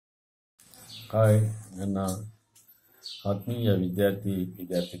Hi ನನ್ನ ಆತ್ಮೀಯ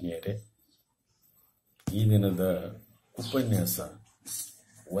ವಿದ್ಯಾರ್ಥಿನಿಯರೇ, ಈ ದಿನದ ಉಪನ್ಯಾಸ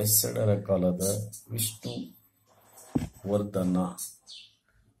ಹೊಯ್ಸಳರ ಕಾಲದ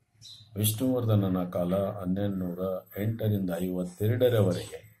ವಿಷ್ಣುವರ್ಧನನ ಕಾಲ 1208ರಿಂದ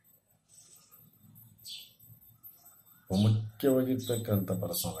 52ರವರೆಗೆ ಮುಖ್ಯವಾಗಿರ್ತಕ್ಕಂಥ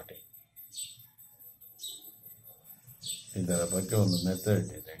ಪರ್ಸನಾಲಿಟಿ. ಇದರ ಬಗ್ಗೆ ಒಂದು ಮೆಥಡ್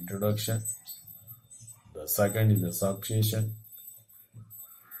ಇದೆ, introduction. The second is the succession.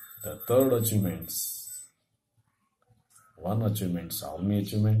 The third achievements. One achievements, how many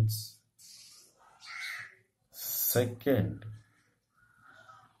achievements? Second,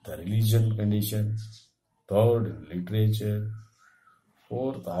 the religion condition. Third, literature.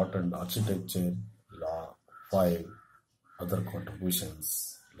 Fourth, art and architecture. Law. 5, other contributions.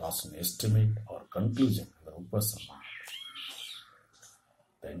 Last, an estimate or conclusion. The upasama.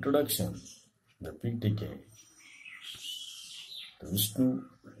 The introduction. The ಪೀಠಿಕೆ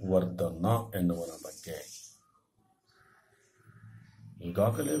ವಿಷ್ಣುವರ್ಧನ ಎನ್ನುವರ ಬಗ್ಗೆ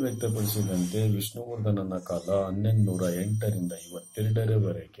ಈಗಾಗಲೇ ವ್ಯಕ್ತಪಡಿಸಿದಂತೆ ವಿಷ್ಣುವರ್ಧನನ ಕಾಲ 1208ರಿಂದ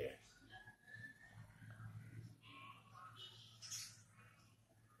 52ರವರೆಗೆ.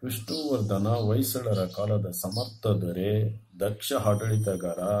 ವಿಷ್ಣುವರ್ಧನ ಹೊಯ್ಸಳರ ಕಾಲದ ಸಮರ್ಥ ದೊರೆ, ದಕ್ಷ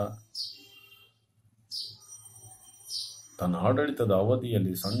ಆಡಳಿತಗಾರ. ತನ್ನ ಆಡಳಿತದ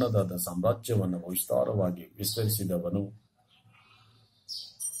ಅವಧಿಯಲ್ಲಿ ಸಣ್ಣದಾದ ಸಾಮ್ರಾಜ್ಯವನ್ನು ವಿಸ್ತಾರವಾಗಿ ವಿಸ್ತರಿಸಿದವನು.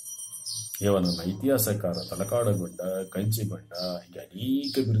 ಇವನನ್ನು ಇತಿಹಾಸಕಾರ ತಲಕಾಡುಗೊಂಡ, ಕಂಚಿಗೊಂಡ ಹೀಗೆ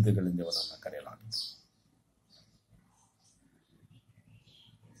ಅನೇಕ ಬಿರುದುಗಳಿಂದ ಇವನನ್ನು ಕರೆಯಲಾಗಿದೆ.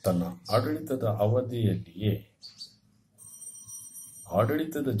 ತನ್ನ ಆಡಳಿತದ ಅವಧಿಯಲ್ಲಿಯೇ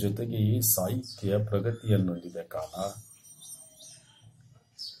ಆಡಳಿತದ ಜೊತೆಗೆಯೇ ಸಾಹಿತ್ಯ ಪ್ರಗತಿಯನ್ನೊಂದಿದ ಕಾಲ,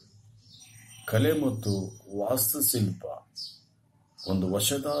 ಕಲೆ ಮತ್ತು ವಾಸ್ತುಶಿಲ್ಪ ಒಂದು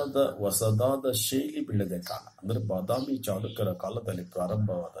ಹೊಸದಾದ ಶೈಲಿ ಬೆಳೆದ ಕಾಲ. ಅಂದರೆ ಬಾದಾಮಿ ಚಾಲುಕ್ಯರ ಕಾಲದಲ್ಲಿ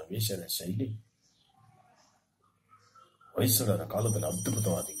ಪ್ರಾರಂಭವಾದ ವೇಷದ ಶೈಲಿ ಹೊಯ್ಸಳರ ಕಾಲದಲ್ಲಿ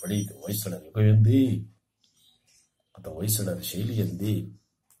ಅದ್ಭುತವಾಗಿ ಬೆಳೆಯಿತು. ಹೊಯ್ಸಳರ ಯುಗವೆಂದೇ ಅಥವಾ ಹೊಯ್ಸಳರ ಶೈಲಿಯೆಂದೇ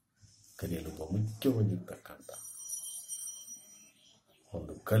ಕರೆಯಲು ಮುಖ್ಯವಾಗಿರ್ತಕ್ಕಂಥ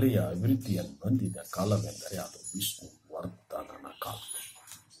ಒಂದು ಕಲೆಯ ಅಭಿವೃದ್ಧಿಯನ್ನು ಹೊಂದಿದ ಕಾಲವೆಂದರೆ ಅದು ವಿಷ್ಣುವರ್ಧನನ ಕಾಲ.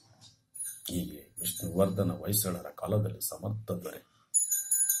 ಹೀಗೆ ವಿಷ್ಣುವರ್ಧನ ಹೊಯ್ಸಳರ ಕಾಲದಲ್ಲಿ ಸಮರ್ಥ ದೊರೆ.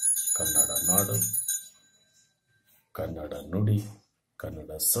 ಕನ್ನಡ ನಾಡು, ಕನ್ನಡ ನುಡಿ, ಕನ್ನಡ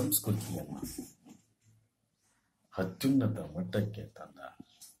ಸಂಸ್ಕೃತಿಯನ್ನು ಅತ್ಯುನ್ನತ ಮಟ್ಟಕ್ಕೆ ತಂದ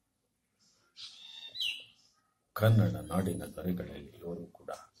ಕನ್ನಡ ನಾಡಿನ ದೊರೆಗಳಲ್ಲಿ ಇವರು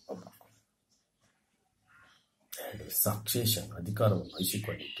ಕೂಡ ಒಬ್ಬ. ಸಕ್ಸೇಷನ್ ಅಧಿಕಾರವನ್ನು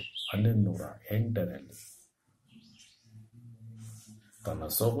ವಹಿಸಿಕೊಂಡಿತ್ತು 1208ರಲ್ಲಿ. ತನ್ನ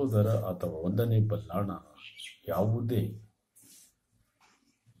ಸಹೋದರ ಅಥವಾ 1ನೇ ಬಲ್ಲಾಳ ಯಾವುದೇ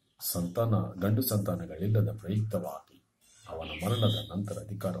ಗಂಡು ಸಂತಾನಗಳಿಲ್ಲದ ಪ್ರಯುಕ್ತವಾಗಿ ಅವನ ಮರಣದ ನಂತರ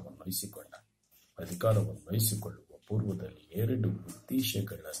ಅಧಿಕಾರವನ್ನು ವಹಿಸಿಕೊಳ್ಳುವ ಪೂರ್ವದಲ್ಲಿ 2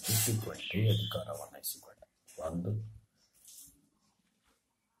 ಉದ್ದೇಶಗಳನ್ನಿಟ್ಟುಕೊಂಡೇ ಅಧಿಕಾರವನ್ನು ವಹಿಸಿಕೊಂಡ. ಒಂದು,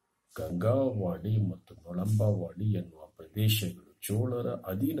 ಗಂಗಾವಾಡಿ ಮತ್ತು ನೊಳಂಬವಾಡಿ ಎನ್ನುವ ಪ್ರದೇಶಗಳು ಚೋಳರ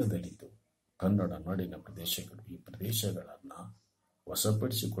ಅಧೀನದಲ್ಲಿದ್ದು ಕನ್ನಡ ನಾಡಿನ ಪ್ರದೇಶಗಳು. ಈ ಪ್ರದೇಶಗಳನ್ನು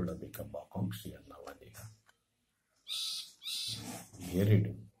ವಶಪಡಿಸಿಕೊಳ್ಳಬೇಕೆಂಬ ಆಕಾಂಕ್ಷೆಯನ್ನು ಹೊಂದಿದ.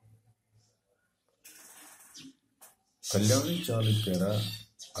 2, ಕಲ್ಯಾಣಿ ಚಾಲುಕ್ಯರ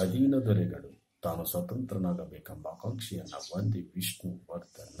ಅಧೀನ ದೊರೆಗಳು ತಾನು ಸ್ವತಂತ್ರನಾಗಬೇಕೆಂಬ ಆಕಾಂಕ್ಷೆಯನ್ನು ಹೊಂದಿ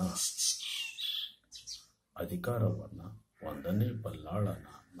ವಿಷ್ಣುವರ್ಧನ ಅಧಿಕಾರವನ್ನು 1ನೇ ಬಲ್ಲಾಳನ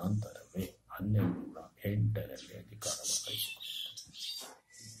ನಂತರವೇ 1208ರಲ್ಲಿ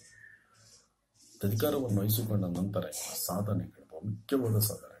ಅಧಿಕಾರವನ್ನು ವಹಿಸಿಕೊಂಡ ನಂತರ ಸಾಧನೆಗಳು, ಮುಖ್ಯವಾದ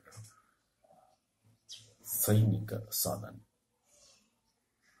ಸಾಧನೆಗಳು.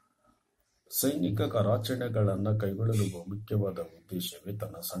 ಸೈನಿಕ ಕಾರ್ಯಾಚರಣೆಗಳನ್ನು ಕೈಗೊಳ್ಳಲು ಮುಖ್ಯವಾದ ಉದ್ದೇಶವೇ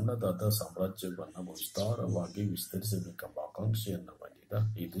ತನ್ನ ಸಣ್ಣದಾದ ಸಾಮ್ರಾಜ್ಯವನ್ನು ವಿಸ್ತಾರವಾಗಿ ವಿಸ್ತರಿಸಬೇಕೆಂಬ ಆಕಾಂಕ್ಷೆಯನ್ನು ಹೊಂದಿದ.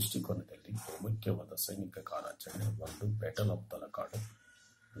 ಈ ದೃಷ್ಟಿಕೋನದಲ್ಲಿ ಮುಖ್ಯವಾದ ಸೈನಿಕ ಕಾರ್ಯಾಚರಣೆ 1, ಬ್ಯಾಟಲ್ ಆಫ್ ತಲಕಾಡು,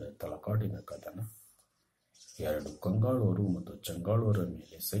 ತಲಕಾಡಿನ ಕದನ. 2, ಕಂಗಾಳೂರು ಮತ್ತು ಚಂಗಾಳೂರ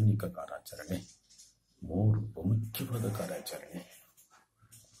ಮೇಲೆ ಸೈನಿಕ ಕಾರ್ಯಾಚರಣೆ. 3, ಮುಖ್ಯವಾದ ಕಾರ್ಯಾಚರಣೆ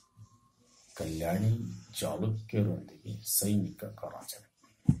ಕಲ್ಯಾಣಿ ಚಾಲುಕ್ಯರೊಂದಿಗೆ ಸೈನಿಕ ಕಾರ್ಯಾಚರಣೆ.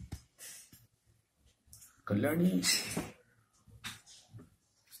 ಕಲ್ಯಾಣಿ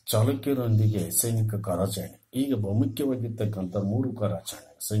ಚಾಲುಕ್ಯರೊಂದಿಗೆ ಸೈನಿಕ ಕಾರ್ಯಾಚರಣೆ. ಈಗ ಬಹುಮುಖ್ಯವಾಗಿರ್ತಕ್ಕಂಥ 3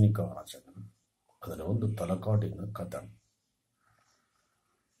 ಕಾರ್ಯಾಚರಣೆ, ಸೈನಿಕ ಕಾರ್ಯಾಚರಣೆ. ಅದರ ಒಂದು ತಲಕಾಡಿನ ಕದನ.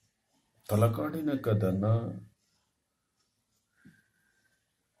 ತಲಕಾಡಿನ ಕದನ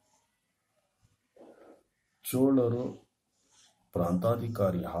ಚೋಳರು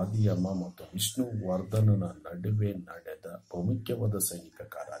ಪ್ರಾಂತಾಧಿಕಾರಿ ಹಾದಿಯಮ್ಮ ಮತ್ತು ವಿಷ್ಣುವರ್ಧನನ ನಡುವೆ ನಡೆದ ಬಹುಮುಖ್ಯವಾದ ಸೈನಿಕ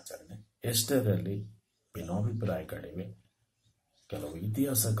ಕಾರ್ಯಾಚರಣೆ. ಎಷ್ಟರಲ್ಲಿ ಭಿನ್ನಾಭಿಪ್ರಾಯಗಳಿವೆ. ಕೆಲವು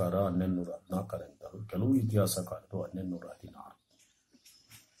ಇತಿಹಾಸಕಾರ 1214 ಎಂದರು, ಕೆಲವು ಇತಿಹಾಸಕಾರರು 1216.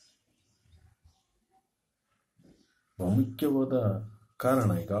 ಬಹುಮುಖ್ಯವಾದ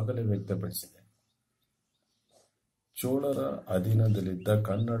ಕಾರಣ ಈಗಾಗಲೇ ವ್ಯಕ್ತಪಡಿಸಿದೆ. ಚೋಳರ ಅಧೀನದಲ್ಲಿದ್ದ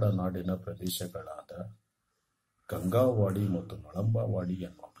ಕನ್ನಡ ನಾಡಿನ ಪ್ರದೇಶಗಳಾದ ಗಂಗಾವಾಡಿ ಮತ್ತು ನಳಂಬವಾಡಿ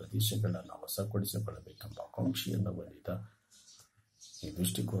ಎನ್ನುವ ಪ್ರದೇಶಗಳನ್ನು ವಶಪಡಿಸಿಕೊಳ್ಳಬೇಕೆಂಬ ಆಕಾಂಕ್ಷೆಯನ್ನು ಹೊಂದಿದ ಈ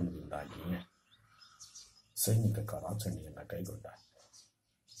ದೃಷ್ಟಿಕೋನದಿಂದಾಗಿಯೇ ಸೈನಿಕ ಕಾರ್ಯಾಚರಣೆಯನ್ನು ಕೈಗೊಂಡ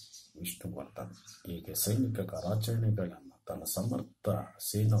ವಿಷ್ಣುವರ್ಧನ್. ಹೀಗೆ ಸೈನಿಕ ಕಾರ್ಯಾಚರಣೆಗಳನ್ನು ತನ್ನ ಸಮರ್ಥ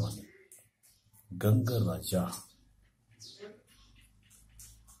ಸೇನಾನಿ ಗಂಗರಾಜ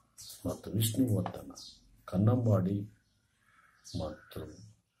ಮತ್ತು ವಿಷ್ಣುವರ್ಧನ ಕನ್ನಂಬಾಡಿ ಮತ್ತು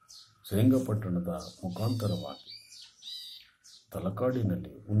ಶ್ರೀರಂಗಪಟ್ಟಣದ ಮುಖಾಂತರವಾಗಿ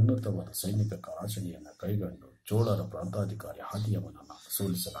ತಲಕಾಡಿನಲ್ಲಿ ಉನ್ನತವಾದ ಸೈನಿಕ ಕಾರ್ಯಾಚರಣೆಯನ್ನು ಕೈಗೊಂಡು ಚೋಳರ ಪ್ರಾಂತಾಧಿಕಾರಿ ಹಾದಿಯವನನ್ನು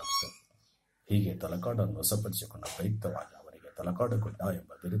ಸೋಲಿಸಲಾಗುತ್ತದೆ. ಹೀಗೆ ತಲಕಾಡನ್ನು ವಶಪಡಿಸಿಕೊಂಡ ಪ್ರಯುಕ್ತವಾಗಿ ಅವರಿಗೆ ತಲಕಾಡುಗೊಂಡ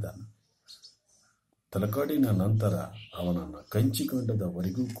ಎಂಬ ಬಿರುದನ್ನು, ತಲಕಾಡಿನ ನಂತರ ಅವನನ್ನು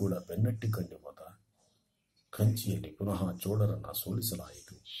ಕಂಚಿಕೊಂಡದವರೆಗೂ ಕೂಡ ಬೆನ್ನಟ್ಟಿಕೊಂಡು ಹೋದ ಕಂಚಿಯಲ್ಲಿ ಪುನಃ ಚೋಳರನ್ನು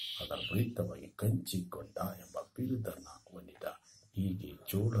ಸೋಲಿಸಲಾಯಿತು. ಅದರ ಪ್ರಯುಕ್ತವಾಗಿ ಕಂಚಿಕೊಂಡ ಎಂಬ ಬಿರುದನ್ನು ಹೊಂದಿದ. ಹೀಗೆ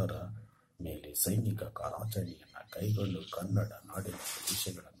ಚೋಳರ ಮೇಲೆ ಸೈನಿಕ ಕಾರ್ಯಾಚರಣೆಯನ್ನು ಕೈಗೊಂಡು ಕನ್ನಡ ನಾಡಿನ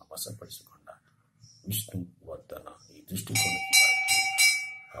ಪ್ರದೇಶಗಳನ್ನು ವಶಪಡಿಸಿಕೊಂಡ ವಿಷ್ಣುವರ್ಧನ ಈ ದೃಷ್ಟಿಕೋನದಿಂದಾಗಿ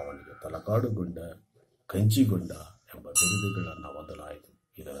ಅವನಿಗೆ ತಲಕಾಡುಗೊಂಡ, ಕಂಚಿಗೊಂಡ ಎಂಬ ಬಿರುದುಗಳನ್ನು ಹೊಂದಲಾಯಿತು.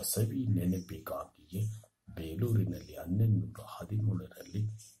 ಇದರ ಸವಿ ನೆನಪಿಗಾಗಿಯೇ ಬೇಲೂರಿನಲ್ಲಿ 1217ರಲ್ಲಿ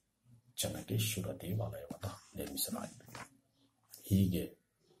ಚೆನ್ನಕೇಶ್ವರ ದೇವಾಲಯವನ್ನು ನಿರ್ಮಿಸಲಾಯಿತು. ಹೀಗೆ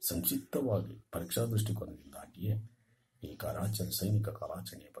ಸಂಕ್ಷಿಪ್ತವಾಗಿ ಪರೀಕ್ಷಾ ದೃಷ್ಟಿಕೋನದಿಂದಾಗಿಯೇ ಈ ಸೈನಿಕ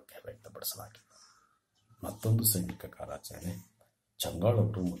ಕಾರ್ಯಾಚರಣೆಯ ಬಗ್ಗೆ ವ್ಯಕ್ತಪಡಿಸಲಾಗಿದೆ. ಮತ್ತೊಂದು ಸೈನಿಕ ಕಾರ್ಯಾಚರಣೆ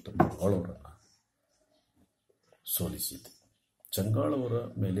ಚಂಗಾಳವರು ಮತ್ತು ಮಂಗಾಳವರನ್ನು ಸೋಲಿಸಿತು. ಚಂಗಾಳವರ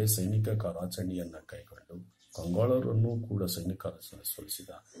ಮೇಲೆ ಸೈನಿಕ ಕಾರ್ಯಾಚರಣೆಯನ್ನು ಕೈಗೊಂಡು ಕೊಂಗಾಳರನ್ನೂ ಕೂಡ ಸೈನಿಕ ಕಾರ್ಯಾಚರಣೆ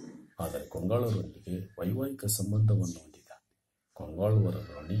ಸೋಲಿಸಿದ. ಆದರೆ ಕೊಂಗಾಳರೊಂದಿಗೆ ವೈವಾಹಿಕ ಸಂಬಂಧವನ್ನು ಹೊಂದಿದ. ಕೊಂಗಾಳುವರ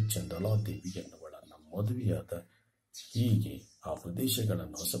ರಾಣಿ ಚಂದಲಾದೇವಿ ಎನ್ನುವಳನ್ನು ಮದುವೆಯಾದ. ಹೀಗೆ ಆ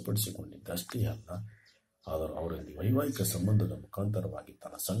ಪ್ರದೇಶಗಳನ್ನು ವಶಪಡಿಸಿಕೊಂಡಿದ್ದಷ್ಟೇ ಅಲ್ಲ, ಆದರೆ ಅವರಲ್ಲಿ ವೈವಾಹಿಕ ಸಂಬಂಧದ ಮುಖಾಂತರವಾಗಿ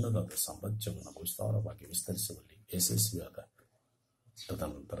ತನ್ನ ಸಣ್ಣದಾದ ಸಾಮ್ರಾಜ್ಯವನ್ನು ವಿಸ್ತಾರವಾಗಿ ವಿಸ್ತರಿಸುವಲ್ಲಿ ಯಶಸ್ವಿಯಾದ.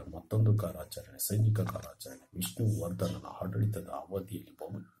 ತದನಂತರ ಮತ್ತೊಂದು ಕಾರ್ಯಾಚರಣೆ ಸೈನಿಕ ಕಾರ್ಯಾಚರಣೆ ವಿಷ್ಣುವರ್ಧನನ ಆಡಳಿತದ ಅವಧಿಯಲ್ಲಿ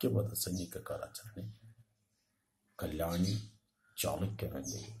ಬಹುಮುಖ್ಯವಾದ ಸೈನಿಕ ಕಾರ್ಯಾಚರಣೆ ಕಲ್ಯಾಣಿ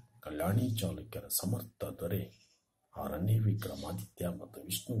ಚಾಲುಕ್ಯರೊಂದಿಗೆ. ಕಲ್ಯಾಣಿ ಚಾಲುಕ್ಯರ ಸಮರ್ಥ ದೊರೆ 6ನೇ ವಿಕ್ರಮಾದಿತ್ಯ ಮತ್ತು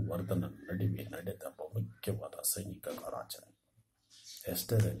ವಿಷ್ಣುವರ್ಧನನ ನಡುವೆ ನಡೆದ ಬಹುಮುಖ್ಯವಾದ ಸೈನಿಕ ಕಾರ್ಯಾಚರಣೆ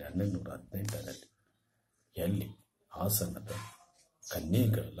ಎಷ್ಟರಲ್ಲಿ 1218ರಲ್ಲಿ ಎಲ್ಲಿ ಹಾಸನದ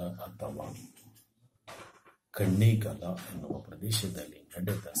ಕನ್ನೇಗಲ ಅಥವಾ ಕಣ್ಣೇಗಲ ಎನ್ನುವ ಪ್ರದೇಶದಲ್ಲಿ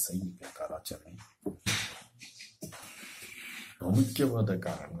ನಡೆದ ಸೈನಿಕ ಕಾರ್ಯಾಚರಣೆ. ಬಹುಮುಖ್ಯವಾದ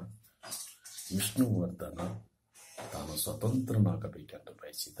ಕಾರಣ ವಿಷ್ಣುವರ್ಧನ ತಾನು ಸ್ವತಂತ್ರನಾಗಬೇಕೆಂದು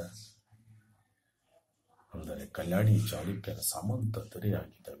ಬಯಸಿದ. ಅಂದರೆ ಕಲ್ಯಾಣಿ ಚಾಲುಕ್ಯರ ಸಾಮಂತ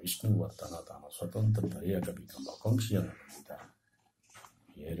ದೊರೆಯಾಗಿದ್ದ ವಿಷ್ಣುವರ್ಧನ ತಾನು ಸ್ವತಂತ್ರ ದೊರೆಯಾಗಬೇಕೆಂಬ ಆಕಾಂಕ್ಷೆಯನ್ನು ಹೊಂದಿದ.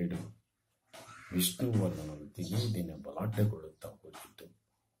 2 ವಿಷ್ಣುವರ್ಧನನು ದಿನೇ ದಿನೇ ಬಲಾಢ್ಯಗೊಳ್ಳುತ್ತಾ ಹೋಗಿದ್ದು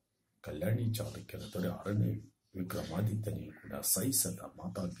ಕಲ್ಯಾಣಿ ಚಾಲುಕ್ಯರ ದೊರೆ 6ನೇ ವಿಕ್ರಮಾದಿತ್ಯನಿಗೂ ಕೂಡ ಸಹಿಸದ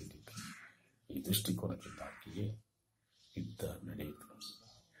ಮಾತಾಗಿದ್ದು. ಈ ದೃಷ್ಟಿಕೋನದಿಂದಾಗಿಯೇ ಯುದ್ಧ ನಡೆಯಿತು.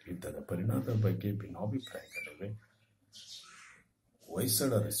 ಯುದ್ಧದ ಪರಿಣಾಮದ ಬಗ್ಗೆ ಭಿನ್ನಾಭಿಪ್ರಾಯಗಳಿವೆ.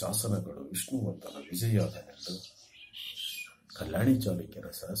 ಹೊಯ್ಸಳರ ಶಾಸನಗಳು ವಿಷ್ಣುವರ್ಧನ ವಿಜಯಾದನೆಂದು, ಕಲ್ಯಾಣಿ ಚಾಲುಕ್ಯರ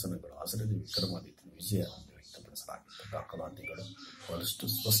ಶಾಸನಗಳು 6ನೇ ವಿಕ್ರಮಾದಿತ್ಯನ ವಿಜಯ ಎಂದು ವ್ಯಕ್ತಪಡಿಸಲಾಗಿದ್ದ ದಾಖಲಾತಿಗಳು ಬಹಳಷ್ಟು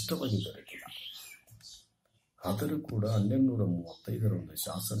ಸ್ಪಷ್ಟವಾಗಿ ದೊರೆತಿಲ್ಲ. ಆದರೂ ಕೂಡ 1235ರ ಒಂದು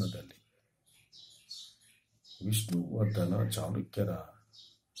ಶಾಸನದಲ್ಲಿ ವಿಷ್ಣುವರ್ಧನ ಚಾಲುಕ್ಯರ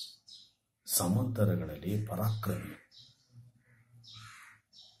ಸಾಮಂತರಗಳಲ್ಲಿ ಪರಾಕ್ರಮಿ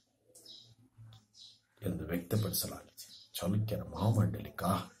ಎಂದು ವ್ಯಕ್ತಪಡಿಸಲಾಗಿದೆ. ಚಾಲುಕ್ಯರ ಮಹಾಮಂಡಲಿಕ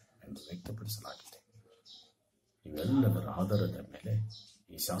ಎಂದು ವ್ಯಕ್ತಪಡಿಸಲಾಗಿದೆ. ಇವೆಲ್ಲದರ ಆಧಾರದ ಮೇಲೆ,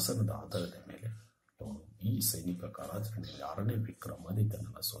 ಈ ಶಾಸನದ ಆಧಾರದ ಮೇಲೆ ಅವನು ಈ ಸೈನಿಕ ಕಾರ್ಯಾಚರಣೆಯಲ್ಲಿ 6ನೇ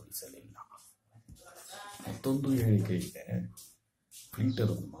ವಿಕ್ರಮಾದಿತ್ಯನನ್ನು ಸೋಲಿಸಲಿಲ್ಲ. ಮತ್ತೊಂದು ಹೇಳಿಕೆ ಇದೆ.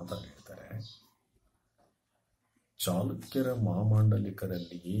 ಪೀಟರ್ ಒಂದು ಮಾತಾಡಿರ್ತಾರೆ, ಚಾಲುಕ್ಯರ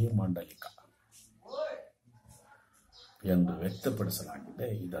ಮಹಾಮಾಂಡಲಿಕರಲ್ಲಿಯೇ ಮಾಂಡಲಿಕ ಎಂದು ವ್ಯಕ್ತಪಡಿಸಲಾಗಿದೆ.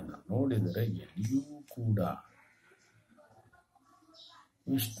 ಇದನ್ನು ನೋಡಿದರೆ ಎಲ್ಲಿಯೂ ಕೂಡ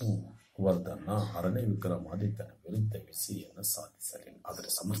ವಿಷ್ಣುವರ್ಧನ 6ನೇ ವಿಕ್ರಮಾದಿತ್ಯನ ವಿರುದ್ಧ ವಿಜಯನ್ನು ಸಾಧಿಸಲಿಲ್ಲ, ಆದರೆ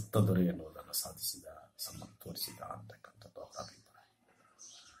ಸಮರ್ಥ ದೊರೆ ಎನ್ನುವುದನ್ನು ತೋರಿಸಿದ ಅಂತಕ್ಕಂಥದ್ದು ಅವರ ಅಭಿಪ್ರಾಯ.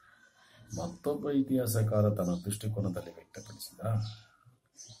 ಮತ್ತೊಬ್ಬ ಇತಿಹಾಸಕಾರ ತನ್ನ ದೃಷ್ಟಿಕೋನದಲ್ಲಿ ವ್ಯಕ್ತಪಡಿಸಿದ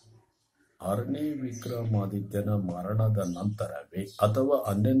 6ನೇ ವಿಕ್ರಮಾದಿತ್ಯನ ಮರಣದ ನಂತರವೇ ಅಥವಾ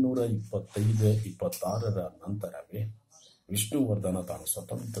 1225-26ರ ನಂತರವೇ ವಿಷ್ಣುವರ್ಧನ ತಾನು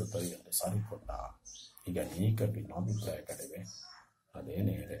ಸ್ವತಂತ್ರ ಎಂದು ಸಾರಿಕೊಂಡ. ಈಗ ಅನೇಕ ಭಿನ್ನಾಭಿಪ್ರಾಯಗಳಿವೆ.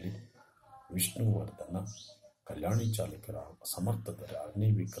 ಅದೇನೇ ಇರಲಿ, ವಿಷ್ಣುವರ್ಧನ ಕಲ್ಯಾಣಿ ಚಾಲುಕ್ಯರ ಸಮರ್ಥದರ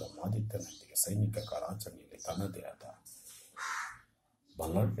ಅಗ್ನಿವಿಕ್ರಮಾದಿತ್ಯನೊಂದಿಗೆ ಸೈನಿಕ ಕಾರ್ಯಾಚರಣೆಯಲ್ಲಿ ತನ್ನದೇ ಆದ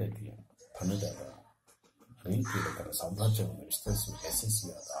ಬಲಾಢ್ಯತೆಯನ್ನು ತನ್ನದೇ ಆದ ರೀತಿಯಲ್ಲಿ ತನ್ನ ಸಾಮ್ರಾಜ್ಯವನ್ನು ವಿಸ್ತರಿಸುವ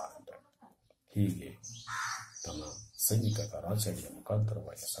ಯಶಸ್ವಿಯಾದ. ಹೀಗೆ ತನ್ನ ಸೈನಿಕ ಕಾರ್ಯಾಚರಣೆಯ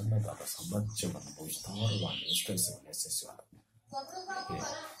ಮುಖಾಂತರವಾಗಿ ಸಣ್ಣದಾದ ಸಾಮ್ರಾಜ್ಯವನ್ನು ವಿಸ್ತಾರವಾಗಿ ವಿಸ್ತರಿಸುವ ಯಶಸ್ವಿಯಾದ.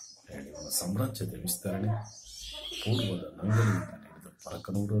 ಇವನ ಸಾಮ್ರಾಜ್ಯದ ವಿಸ್ತರಣೆ ಪೂರ್ವದ ನಂಗಲಿಯಿಂದ ಹಿಡಿದು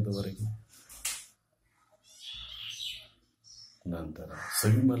ಪರಕನೂರದವರೆಗೂ, ನಂತರ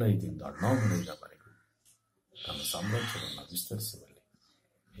ಸವಿಮಲಯದಿಂದ ಅಣ್ಣಾಮಲಯದವರೆಗೂ ತನ್ನ ಸಾಮ್ರಾಜ್ಯವನ್ನು ವಿಸ್ತರಿಸುವಲ್ಲಿ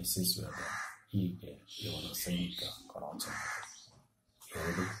ಯಶಸ್ವಿಯಾದ. ಹೀಗೆ ಇವನ ಸೈನಿಕ ಕಾರ್ಯಾಚರಣೆ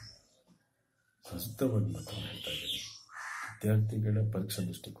ಎರಡು ಪ್ರಸಿದ್ಧವಾಗಿ ಮತ್ತು ಹೇಳ್ತಾ ಇದ್ದೀನಿ. ವಿದ್ಯಾರ್ಥಿಗಳ ಪರೀಕ್ಷಾ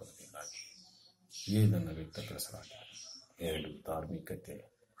ದೃಷ್ಟಿಕೋನದಿಂದಾಗಿ ಇದನ್ನು ವ್ಯಕ್ತಪಡಿಸಲಾಗಿದೆ. ಎರಡು, ಧಾರ್ಮಿಕತೆ.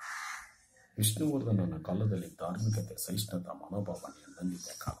 ವಿಷ್ಣುವರ್ಧನನ ಕಾಲದಲ್ಲಿ ಧಾರ್ಮಿಕತೆ, ಸಹಿಷ್ಣುತಾ ಮನೋಭಾವನೆಯನ್ನು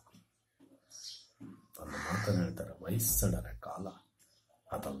ಹೊಂದಿದ್ದ ಕಾಲ. ಒಂದು ಮಾತನ್ನು ಹೇಳ್ತಾರೆ, ಹೊಯ್ಸಳರ ಕಾಲ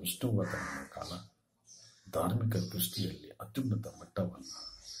ಅಥವಾ ವಿಷ್ಣುವರ್ಧನನ ಕಾಲ ಧಾರ್ಮಿಕ ದೃಷ್ಟಿಯಲ್ಲಿ ಅತ್ಯುನ್ನತ ಮಟ್ಟವನ್ನು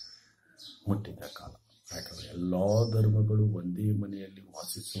ಮುಟ್ಟಿದ ಕಾಲ. ಯಾಕಂದರೆ ಎಲ್ಲ ಧರ್ಮಗಳು ಒಂದೇ ಮನೆಯಲ್ಲಿ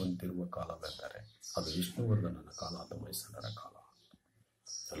ವಾಸಿಸುವಂತಿರುವ ಕಾಲವೆಂದರೆ ಅದು ವಿಷ್ಣುವರ್ಧನನ ಕಾಲ ಅಥವಾ ಹೊಯ್ಸಳರ ಕಾಲ.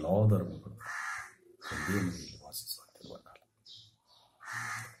 ಎಲ್ಲ ಧರ್ಮಗಳು ಒಂದೇ ಮನೆಯಲ್ಲಿ ವಾಸಿಸುವಂತಿರುವ ಕಾಲ.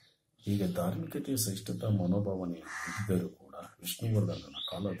 ಈಗ ಧಾರ್ಮಿಕತೆಯ ಸಹಿಷ್ಣುತಾ ಮನೋಭಾವನೆ ಇದ್ದರೂ ಕೂಡ ವಿಷ್ಣುವರ್ಧನನ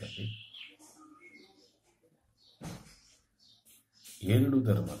ಕಾಲದಲ್ಲಿ ಎರಡು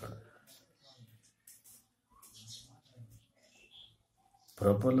ಧರ್ಮಗಳು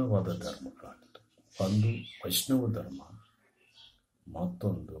ಪ್ರಬಲವಾದ ಧರ್ಮಗಳಾಗಿತ್ತು. ಒಂದು ವೈಷ್ಣವ ಧರ್ಮ,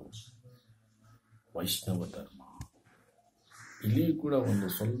 ಮತ್ತೊಂದು ವೈಷ್ಣವ ಧರ್ಮ. ಇಲ್ಲಿ ಕೂಡ ಒಂದು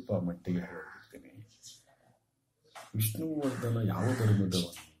ಸ್ವಲ್ಪ ಮಟ್ಟಿಗೆ ಹೇಳಿರ್ತೀನಿ. ವಿಷ್ಣುವರ್ಧನ ಯಾವ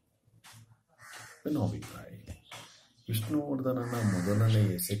ಧರ್ಮದವನು? ನನ್ನ ಅಭಿಪ್ರಾಯ ಇದೆ, ವಿಷ್ಣುವರ್ಧನನ ಮೊದಲನೇ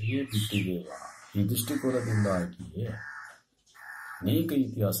ಹೆಸರಿಯೇ ಬಿಟ್ಟಿದ್ದೇವ. ಈ ದೃಷ್ಟಿಕೋನದಿಂದಾಗಿಯೇ ಅನೇಕ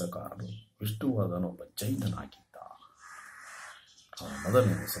ಇತಿಹಾಸಕಾರರು ವಿಷ್ಣುವರ್ಧನ ಒಬ್ಬ ಜೈನನಾಗಿದ್ದ.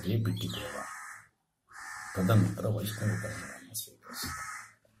 ಮೊದಲನೇ ಹೆಸರೇ ಬಿಟ್ಟಿದ್ದೇವ. ತದನಂತರ ವೈಷ್ಣವ ಧರ್ಮವನ್ನು ಸ್ವೀಕರಿಸಿದ.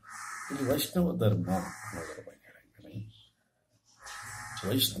 ಇಲ್ಲಿ ವೈಷ್ಣವ ಧರ್ಮ ಅನ್ನೋದರ ಬಗ್ಗೆ ಹೇಳ್ತೀನಿ.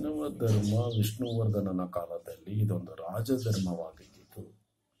 ವೈಷ್ಣವ ಧರ್ಮ ವಿಷ್ಣುವರ್ಧನನ ಕಾಲದಲ್ಲಿ ಇದೊಂದು ರಾಜಧರ್ಮವಾಗಿದ್ದು,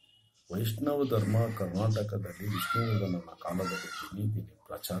 ವೈಷ್ಣವ ಧರ್ಮ ಕರ್ನಾಟಕದಲ್ಲಿ ವಿಷ್ಣುವರ್ಧನನ ಕಾಲದಲ್ಲಿ ದಿನೇ ದಿನೇ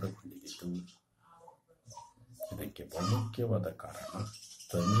ಪ್ರಚಾರಗೊಂಡಿದ್ದು. ಇದಕ್ಕೆ ಬಹುಮುಖ್ಯವಾದ ಕಾರಣ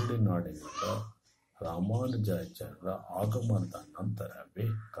ತಮಿಳುನಾಡಿನಿಂದ ರಾಮಾನುಜಾಚಾರ್ಯರ ಆಗಮನದ ನಂತರವೇ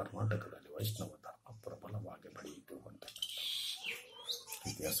ಕರ್ನಾಟಕದಲ್ಲಿ ವೈಷ್ಣವ ಧರ್ಮ ಪ್ರಬಲವಾಗಿ ಬೆಳೆಯಿತು ಅಂತ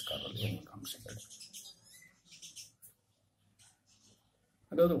ಇತಿಹಾಸಕಾರರಲ್ಲಿ ಅನೇಕ ಅಂಶಗಳಿವೆ.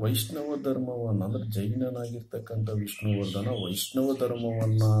 ಹಾಗಾದ್ರೆ ವೈಷ್ಣವ ಧರ್ಮವನ್ನು ಅಂದ್ರೆ ಜೈನನಾಗಿರ್ತಕ್ಕಂಥ ವಿಷ್ಣುವರ್ಧನ ವೈಷ್ಣವ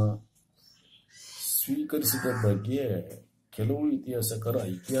ಧರ್ಮವನ್ನ ಸ್ವೀಕರಿಸಿದ ಬಗ್ಗೆ ಕೆಲವು ಇತಿಹಾಸಕರು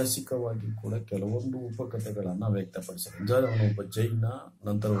ಐತಿಹಾಸಿಕವಾಗಿ ಕೂಡ ಕೆಲವೊಂದು ಉಪಕಥೆಗಳನ್ನು ವ್ಯಕ್ತಪಡಿಸಿದ್ದಾರೆ. ಅವನು ಒಬ್ಬ ಜೈನ,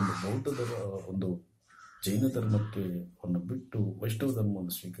 ನಂತರ ಒಂದು ಜೈನ ಧರ್ಮಕ್ಕೆ ಬಿಟ್ಟು ವೈಷ್ಣವ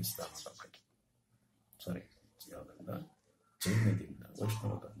ಧರ್ಮವನ್ನು ಸ್ವೀಕರಿಸಿದ ಅನ್ನೋದ್ರ ಬಗ್ಗೆ. ಸಾರಿ, ಯಾವುದರಿಂದ ಜೈನದಿಂದ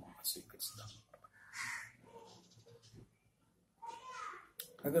ವೈಷ್ಣವ ಧರ್ಮವನ್ನು ಸ್ವೀಕರಿಸಿದ.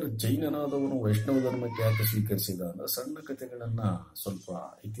 ಹಾಗಾದ್ರೆ ಜೈನನಾದವನು ವೈಷ್ಣವ ಧರ್ಮಕ್ಕೆ ಯಾಕೆ ಸ್ವೀಕರಿಸಿದ ಅಂದ್ರೆ ಸಣ್ಣ ಕಥೆಗಳನ್ನ ಸ್ವಲ್ಪ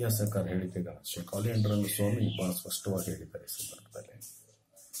ಇತಿಹಾಸಕಾರ ಹೇಳಿಕೆಗಳ ಕಾಲಿಯಂಡ್ರಂಗ ಸ್ವಾಮಿ ಬಹಳ ಸ್ಪಷ್ಟವಾಗಿ ಹೇಳಿದ್ದಾರೆ ಈ ಸಂದರ್ಭದಲ್ಲಿ.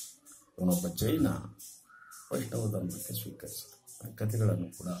 ಅವನೊಬ್ಬ ಜೈನ ವೈಷ್ಣವ ಧರ್ಮಕ್ಕೆ ಸ್ವೀಕರಿಸಿದ ಕಥೆಗಳನ್ನು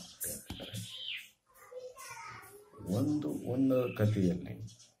ಕೂಡ ಹೇಳ್ತಿದ್ದಾರೆ. ಒಂದು ಕಥೆಯಲ್ಲಿ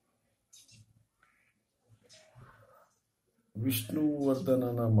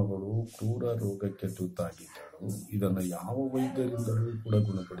ವಿಷ್ಣುವರ್ಧನನ ಮಗಳು ಕ್ರೂರ ರೋಗಕ್ಕೆ ತುತ್ತಾಗಿದ್ದಳು. ಇದನ್ನು ಯಾವ ವೈದ್ಯರಿಂದಲೂ ಕೂಡ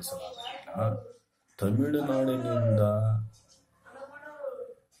ಗುಣಪಡಿಸಲಾಗಲಿಲ್ಲ. ತಮಿಳುನಾಡಿನಿಂದ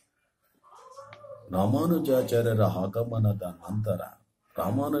ರಾಮಾನುಜಾಚಾರ್ಯರ ಆಗಮನದ ನಂತರ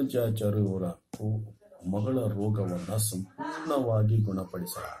ರಾಮಾನುಜಾಚಾರ್ಯವರ ಮಗಳ ರೋಗವನ್ನು ಸಂಪೂರ್ಣವಾಗಿ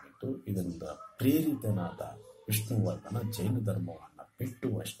ಗುಣಪಡಿಸಲಾಗಿತ್ತು. ಇದರಿಂದ ಪ್ರೇರಿತನಾದ ವಿಷ್ಣುವರ್ಧನ ಜೈನ ಧರ್ಮವನ್ನು ಬಿಟ್ಟು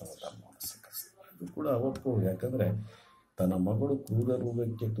ವೈಷ್ಣವ ಧರ್ಮವನ್ನು ಸ್ವೀಕರಿಸಿದ. ಇದು ಕೂಡ ಒಪ್ಪು. ಯಾಕಂದ್ರೆ ತನ್ನ ಮಗಳು ಕ್ರೂರ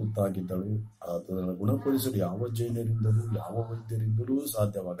ರೋಗಕ್ಕೆ ತುತ್ತಾಗಿದ್ದಳು. ಅದನ್ನು ಗುಣಪಡಿಸಲು ಯಾವ ಜೈನರಿಂದಲೂ ಯಾವ ವೈದ್ಯರಿಂದಲೂ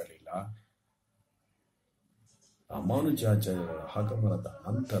ಸಾಧ್ಯವಾಗಲಿಲ್ಲ. ರಾಮಾನುಜಾಚಾರ್ಯರ ಆಗಮನದ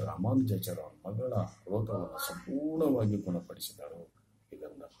ನಂತರ ರಾಮಾನುಜಾಚಾರ್ಯ ಮಗಳ ರೋಗವನ್ನು ಸಂಪೂರ್ಣವಾಗಿ ಗುಣಪಡಿಸಿದಳು.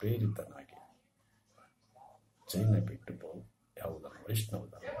 ಇದರಿಂದ ಪ್ರೇರಿತನಾಗಿ ಜೈನ ಬಿಟ್ಟು ಯಾವುದನ್ನು ವೈಷ್ಣವ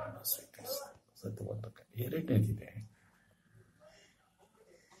ಧರ್ಮವನ್ನು ಸ್ವೀಕರಿಸಿದ. ಸತ್ಯವಂತಕ ಎರಡನೇದಿದೆ,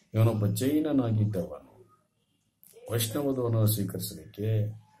 ಇವನೊಬ್ಬ ಜೈನನಾಗಿದ್ದವನು ವೈಷ್ಣವಧವನ್ನು ಸ್ವೀಕರಿಸಲಿಕ್ಕೆ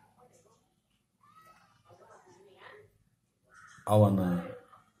ಅವನ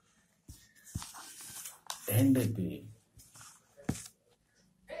ಹೆಂಡತಿ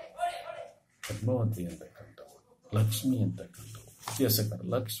ಪದ್ಮಾವತಿ ಅಂತಕ್ಕಂಥವು, ಲಕ್ಷ್ಮಿ ಅಂತಕ್ಕಂಥವು. ಇತಿಹಾಸಕಾರ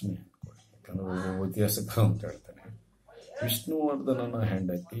ಲಕ್ಷ್ಮಿ ಅಂದ್ಕೊಳ್ಳಿ, ಯಾಕಂದ್ರೆ ಇತಿಹಾಸಕಾರ ಅಂತ ಹೇಳ್ತಾನೆ. ವಿಷ್ಣುವರ್ಧನನ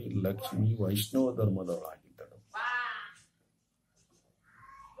ಹೆಂಡತಿ ಲಕ್ಷ್ಮಿ ವೈಷ್ಣವ ಧರ್ಮದವಳಾಗಿದ್ದಳು.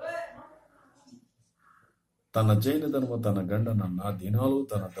 ತನ್ನ ಜೈನ ಧರ್ಮ ತನ್ನ ಗಂಡನನ್ನ ದಿನಾಲೂ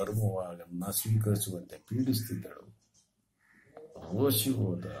ತನ್ನ ಧರ್ಮವನ್ನ ಸ್ವೀಕರಿಸುವಂತೆ ಪೀಡಿಸುತ್ತಿದ್ದಳು. ರೋಷಿ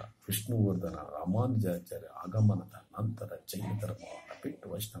ಹೋದ ವಿಷ್ಣುವರ್ಧನ ರಾಮಾನುಜಾಚಾರ್ಯ ಆಗಮನದ ನಂತರ ಜೈನ ಧರ್ಮವನ್ನು ಬಿಟ್ಟು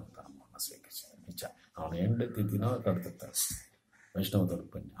ವೈಷ್ಣವ ಧರ್ಮವನ್ನು ಸ್ವೀಕರಿಸಿದ. ನಿಜ, ಅವನ ಹೆಂಡತಿ ದಿನ ಕಡ್ತಿರ್ತಾಳೆ ವೈಷ್ಣವ ಧರ್ಮ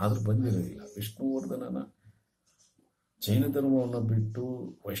ಬನ್ನಿ, ಆದ್ರೂ ಬಂದಿರೋದಿಲ್ಲ. ವಿಷ್ಣುವರ್ಧನನ ಜೈನ ಧರ್ಮವನ್ನು ಬಿಟ್ಟು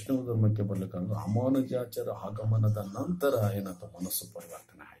ವೈಷ್ಣವ ಧರ್ಮಕ್ಕೆ ಬರ್ಲಿಕ್ಕಂದ್ರೆ ರಾಮಾನುಜಾಚಾರ್ಯ ಆಗಮನದ ನಂತರ ಏನಾಯ್ತು, ಮನಸ್ಸು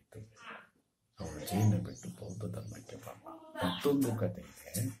ಪರಿವರ್ತನೆ ಆಯಿತು. ಅವನು ಜೈನ ಬಿಟ್ಟು ಬೌದ್ಧ ಧರ್ಮಕ್ಕೆ ಬಂದ. ಮತ್ತೊಂದು ಕಥೆ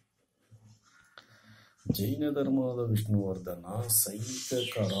ಇದೆ. ಜೈನ ಧರ್ಮದ ವಿಷ್ಣುವರ್ಧನ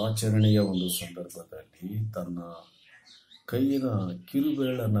ಸೈನಿಕ ಆಚರಣೆಯ ಒಂದು ಸಂದರ್ಭದಲ್ಲಿ ತನ್ನ ಕೈಯಿನ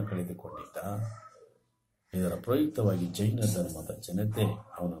ಕಿರುಬೆರಳನ್ನು ಕಳೆದುಕೊಂಡಿದ್ದ. ಇದರ ಪ್ರಯುಕ್ತವಾಗಿ ಜೈನ ಧರ್ಮದ ಜನತೆ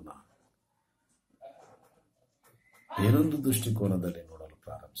ಅವನನ್ನು ಏನೊಂದು ದೃಷ್ಟಿಕೋನದಲ್ಲಿ ನೋಡಲು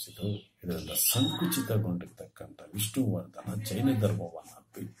ಪ್ರಾರಂಭಿಸಿತು. ಇದರಿಂದ ಸಂಕುಚಿತಗೊಂಡಿರ್ತಕ್ಕಂಥ ವಿಷ್ಣುವರ್ಧನ ಜೈನ ಧರ್ಮವನ್ನು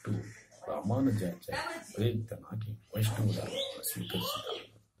ಬಿಟ್ಟು ರಾಮಾನುಜಾಚಾರ್ಯ ಪ್ರೇರಿತನಾಗಿ ವೈಷ್ಣವ ಧರ್ಮವನ್ನು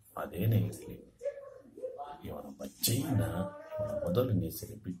ಸ್ವೀಕರಿಸಿದನು. ಅದೇನೇ ಇರಲಿ, ಇವನೊಬ್ಬ ಜೈನ. ಇವನ ಮೊದಲನೇ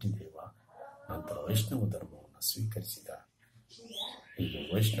ಹೆಸರು ಬಿಟ್ಟಿದೇವ, ನಂತರ ವೈಷ್ಣವ ಧರ್ಮವನ್ನು ಸ್ವೀಕರಿಸಿದ. ಹೀಗೆ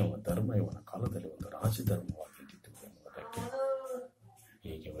ವೈಷ್ಣವ ಧರ್ಮ ಇವನ ಕಾಲದಲ್ಲಿ ಒಂದು ರಾಜಧರ್ಮವಾಗಿದ್ದಿತು ಎನ್ನುವುದಕ್ಕೆ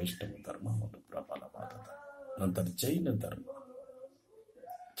ಹೀಗೆ ವೈಷ್ಣವ ಧರ್ಮ ಒಂದು ಪ್ರಬಲವಾದದ. ನಂತರ ಜೈನ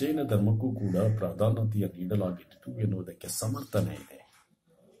ಧರ್ಮಕ್ಕೂ ಕೂಡ ಪ್ರಾಧಾನ್ಯತೆಯ ನೀಡಲಾಗಿತ್ತು ಎನ್ನುವುದಕ್ಕೆ ಸಮರ್ಥನೆ ಇದೆ.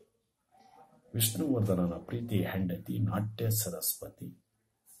 ವಿಷ್ಣುವರ್ಧನನ ಪ್ರೀತಿಯ ಹೆಂಡತಿ ನಾಟ್ಯ ಸರಸ್ವತಿ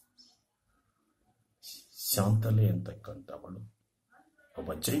ಶಾಂತಲೆ ಅಂತಕ್ಕಂಥವಳು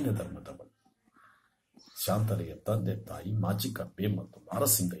ಒಬ್ಬ ಜೈನ ಧರ್ಮದವಳು. ಶಾಂತಲೆಯ ತಂದೆ ತಾಯಿ ಮಾಚಿಕಬ್ಬೆ ಮತ್ತು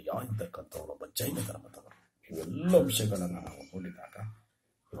ಮಾರಸಿಂಗಯ್ಯ ಅಂತಕ್ಕಂಥವಳು ಒಬ್ಬ ಜೈನ ಧರ್ಮದವರು. ಇವೆಲ್ಲ ಅಂಶಗಳನ್ನು ನಾವು ನೋಡಿದಾಗ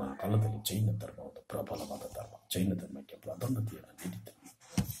ಇವನ ಕಾಲದಲ್ಲಿ ಜೈನ ಧರ್ಮ ಒಂದು ಪ್ರಬಲವಾದ ಧರ್ಮ. ಜೈನ ಧರ್ಮಕ್ಕೆ ಪ್ರಾಧಾನ್ಯತೆಯನ್ನು ನೀಡಿದ್ದ.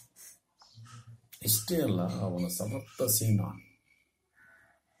 ಇಷ್ಟೇ ಅಲ್ಲ, ಅವನ ಸಮರ್ಥ ಸೇನಾನಿ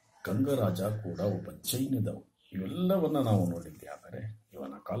ಗಂಗರಾಜ ಕೂಡ ಒಬ್ಬ ಜೈನದವು. ಇವೆಲ್ಲವನ್ನ ನಾವು ನೋಡಿದ್ದೆ. ಆದರೆ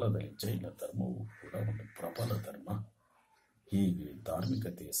ಇವನ ಕಾಲದಲ್ಲಿ ಜೈನ ಧರ್ಮವು ಕೂಡ ಒಂದು ಪ್ರಬಲ ಧರ್ಮ. ಹೀಗೆ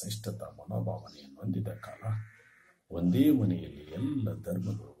ಧಾರ್ಮಿಕತೆಯ ಶ್ರೇಷ್ಠತಾ ಮನೋಭಾವನೆಯನ್ನು ಹೊಂದಿದ ಕಾಲ, ಒಂದೇ ಮನೆಯಲ್ಲಿ ಎಲ್ಲ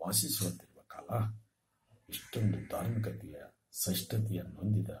ಧರ್ಮಗಳು ವಾಸಿಸುವಂತಿರುವ ಕಾಲ, ಇಷ್ಟೊಂದು ಧಾರ್ಮಿಕತೆಯ ಶ್ರೇಷ್ಠತೆಯನ್ನು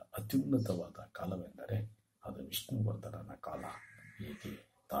ಹೊಂದಿದ ಅತ್ಯುನ್ನತವಾದ ಕಾಲವೆಂದರೆ ಅದು ವಿಷ್ಣುವರ್ಧನನ ಕಾಲ. ಹೀಗೆ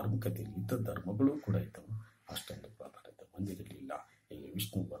ಧಾರ್ಮಿಕತೆಯಲ್ಲಿ ಇದ್ದ ಧರ್ಮಗಳು ಕೂಡ ಇದ್ದವು, ಅಷ್ಟೊಂದು ಪ್ರಾಧಾನ್ಯತೆ ಹೊಂದಿರಲಿಲ್ಲ. ಹೀಗೆ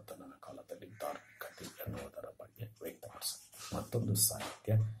ವಿಷ್ಣುವರ್ಧನನ ಕಾಲದಲ್ಲಿ ಧಾರ್ಮಿಕತೆ ಎನ್ನುವುದರ ಬಗ್ಗೆ ವ್ಯಕ್ತಪಡಿಸಿದೆ. ಮತ್ತೊಂದು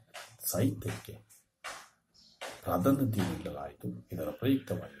ಸಾಹಿತ್ಯಕ್ಕೆ ಪ್ರಾಧಾನ್ಯತೆ ನೀಡಲಾಯಿತು. ಇದರ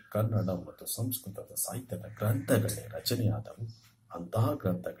ಪ್ರಯುಕ್ತವಾಗಿ ಕನ್ನಡ ಮತ್ತು ಸಂಸ್ಕೃತದ ಸಾಹಿತ್ಯದ ಗ್ರಂಥಗಳೇ ರಚನೆಯಾದವು. ಅಂತಹ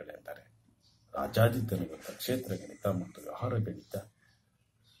ಗ್ರಂಥಗಳೆಂದರೆ ರಾಜಾದಿತ್ಯನಗರದ ಕ್ಷೇತ್ರಗಣಿತ ಮತ್ತು ವ್ಯವಹಾರ ಗಣಿತ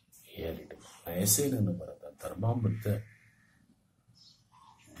 2, ನಯಸೇನನ್ನು ಬರೆದ ಧರ್ಮಾಮೃತ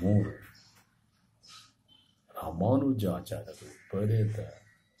 3, ರಾಮಾನುಜಾಚಾರ್ಯರು ಬರೆದ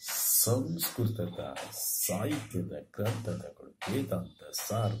ಸಂಸ್ಕೃತದ ಸಾಹಿತ್ಯದ ಗ್ರಂಥಗಳು ವೇದಾಂತ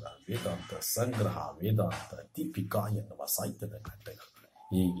ಸಾರ, ವೇದಾಂತ ಸಂಗ್ರಹ, ವೇದಾಂತ ದೀಪಿಕಾ ಎನ್ನುವ ಸಾಹಿತ್ಯದ ಗ್ರಂಥಗಳು.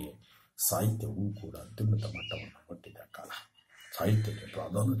 ಹೀಗೆ ಸಾಹಿತ್ಯವೂ ಕೂಡ ಅತ್ಯುನ್ನತ ಮಟ್ಟವನ್ನು ಮುಟ್ಟಿದ ಕಾಲ, ಸಾಹಿತ್ಯಕ್ಕೆ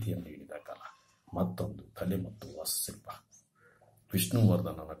ಪ್ರಾಧಾನ್ಯತೆಯನ್ನು ನೀಡಿದ ಕಾಲ. ಮತ್ತೊಂದು ಕಲೆ ಮತ್ತು ವಾಸ್ತುಶಿಲ್ಪ.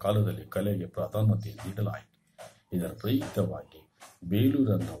 ವಿಷ್ಣುವರ್ಧನನ ಕಾಲದಲ್ಲಿ ಕಲೆಗೆ ಪ್ರಾಧಾನ್ಯತೆ ನೀಡಲಾಯಿತು. ಇದರ ಪ್ರಯುಕ್ತವಾಗಿ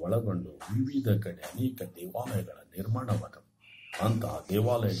ಬೇಲೂರನ್ನು ಒಳಗೊಂಡು ವಿವಿಧ ಕಡೆ ಅನೇಕ ದೇವಾಲಯಗಳ ನಿರ್ಮಾಣವಾದವು. ಅಂತಹ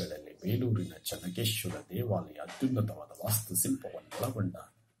ದೇವಾಲಯಗಳಲ್ಲಿ ಬೇಲೂರಿನ ಚೆನ್ನಕೇಶ್ವರ ದೇವಾಲಯ ಅತ್ಯುನ್ನತವಾದ ವಾಸ್ತುಶಿಲ್ಪವನ್ನು ಒಳಗೊಂಡ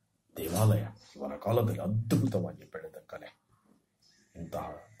ದೇವಾಲಯ. ಇವನ ಕಾಲದಲ್ಲಿ ಅದ್ಭುತವಾಗಿ ಬೆಳೆದ ಕಲೆ. ಇಂತಹ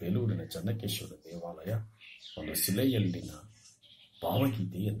ಬೇಲೂರಿನ ಚೆನ್ನಕೇಶ್ವರ ದೇವಾಲಯ ಒಂದು ಶಿಲೆಯಲ್ಲಿನ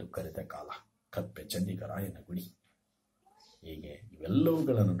ಭಾವಗೀತೆ ಎಂದು ಕರೆದ ಕಾಲ. ಕಪ್ಪೆ ಚಂಡಿಗರಾಯನ ಗುಡಿ. ಹೀಗೆ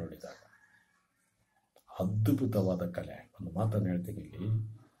ಇವೆಲ್ಲವುಗಳನ್ನು ನೋಡಿದಾಗ ಅದ್ಭುತವಾದ ಕಲೆ. ಒಂದು ಮಾತನ್ನು ಹೇಳ್ತೀನಿ ಇಲ್ಲಿ,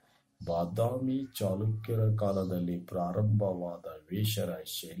 ಬಾದಾಮಿ ಚಾಲುಕ್ಯರ ಕಾಲದಲ್ಲಿ ಪ್ರಾರಂಭವಾದ ವೇಷರ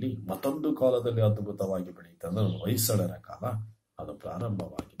ಶೈಲಿ ಮತ್ತೊಂದು ಕಾಲದಲ್ಲಿ ಅದ್ಭುತವಾಗಿ ಬೆಳೆಯಿತು. ಅಂದ್ರೆ ಹೊಯ್ಸಳರ ಕಾಲ ಅದು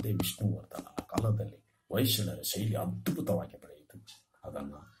ಪ್ರಾರಂಭವಾಗಿದ್ದೆ. ವಿಷ್ಣುವರ್ಧನನ ಕಾಲದಲ್ಲಿ ಹೊಯ್ಸಳರ ಶೈಲಿ ಅದ್ಭುತವಾಗಿ ಬೆಳೆಯಿತು.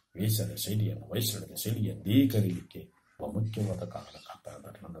 ಅದನ್ನು ವೇಷರ ಶೈಲಿಯನ್ನು ಹೊಯ್ಸಳರ ಶೈಲಿ ಎಂದೇ ಕರೀಲಿಕ್ಕೆ ಮುಖ್ಯವಾದ ಕಾರಣಕರ್ತ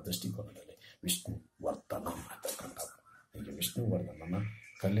ಅಂದರೆ ನನ್ನ ದೃಷ್ಟಿಕೋನದಲ್ಲಿ ವಿಷ್ಣುವರ್ಧನ ಅಂತಕ್ಕಂಥದ್ದು. ಹೀಗೆ ವಿಷ್ಣುವರ್ಧನನ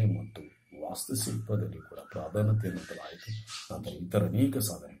ಕಲೆ ಮತ್ತು ವಾಸ್ತುಶಿಲ್ಪದಲ್ಲಿ ಕೂಡ ಪ್ರಾಧಾನ್ಯತೆ ನೀಡಲಾಯಿತು. ನಂತರ ಇತರ ಅನೇಕ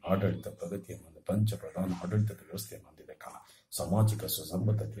ಸಾಧನೆ, ಆಡಳಿತ ಪ್ರಗತಿಯನ್ನು ಹೊಂದಿದ ಪಂಚ ಪ್ರಧಾನ ಆಡಳಿತದ ವ್ಯವಸ್ಥೆಯನ್ನು ಹೊಂದಿದ ಕಾಲ, ಸಾಮಾಜಿಕ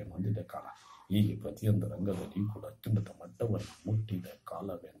ಸುಸಂಬದ್ಧತೆಯನ್ನು ಹೊಂದಿದ ಕಾಲ. ಹೀಗೆ ಪ್ರತಿಯೊಂದು ರಂಗದಲ್ಲಿಯೂ ಕೂಡ ಅತ್ಯುನ್ನತ ಮಟ್ಟವನ್ನು ಮುಟ್ಟಿದ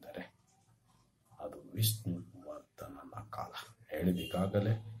ಕಾಲವೆಂದರೆ ಅದು ವಿಷ್ಣುವರ್ಧನನ ಕಾಲ.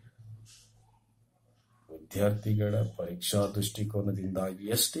 ಹೇಳಿದೀಗಾಗಲೇ ವಿದ್ಯಾರ್ಥಿಗಳ ಪರೀಕ್ಷಾ ದೃಷ್ಟಿಕೋನದಿಂದಾಗಿ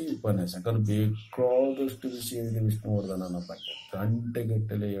ಎಷ್ಟೇ ಉಪನ್ಯಾಸ, ಯಾಕಂದ್ರೆ ಬೇಕಾದಷ್ಟು ವಿಷಯವಿದೆ ವಿಷ್ಣುವರ್ಧನನ ಬಗ್ಗೆ,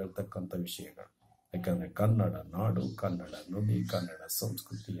 ಗಂಟೆಗಟ್ಟಲೆ ಹೇಳ್ತಕ್ಕಂಥ ವಿಷಯಗಳು. ಯಾಕಂದ್ರೆ ಕನ್ನಡ ನಾಡು, ಕನ್ನಡ ನುಡಿ, ಕನ್ನಡ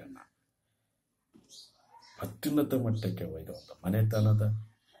ಸಂಸ್ಕೃತಿಯನ್ನ ಅತ್ಯುನ್ನತ ಮಟ್ಟಕ್ಕೆ ಒಯ್ದುವಂತ ಮನೆತನದ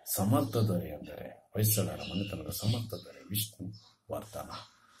ಸಮರ್ಥದರೆ ಎಂದರೆ ಹೊಯ್ಸಳರ ಮನೆತನದ ಸಮರ್ಥದರೆ ವಿಷ್ಣು ವರ್ಧನ.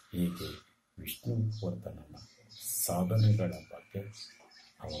 ಹೀಗೆ ವಿಷ್ಣು ವರ್ಧನನ ಸಾಧನೆಗಳ ಬಗ್ಗೆ,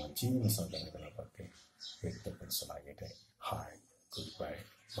 ಅವನ ಜೀವನ ಸಾಧನೆಗಳ ಬಗ್ಗೆ ವ್ಯಕ್ತಪಡಿಸಲಾಗಿದೆ. Hi, good bye.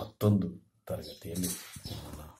 ಮತ್ತೊಂದು ತರಗತಿಯಲ್ಲಿ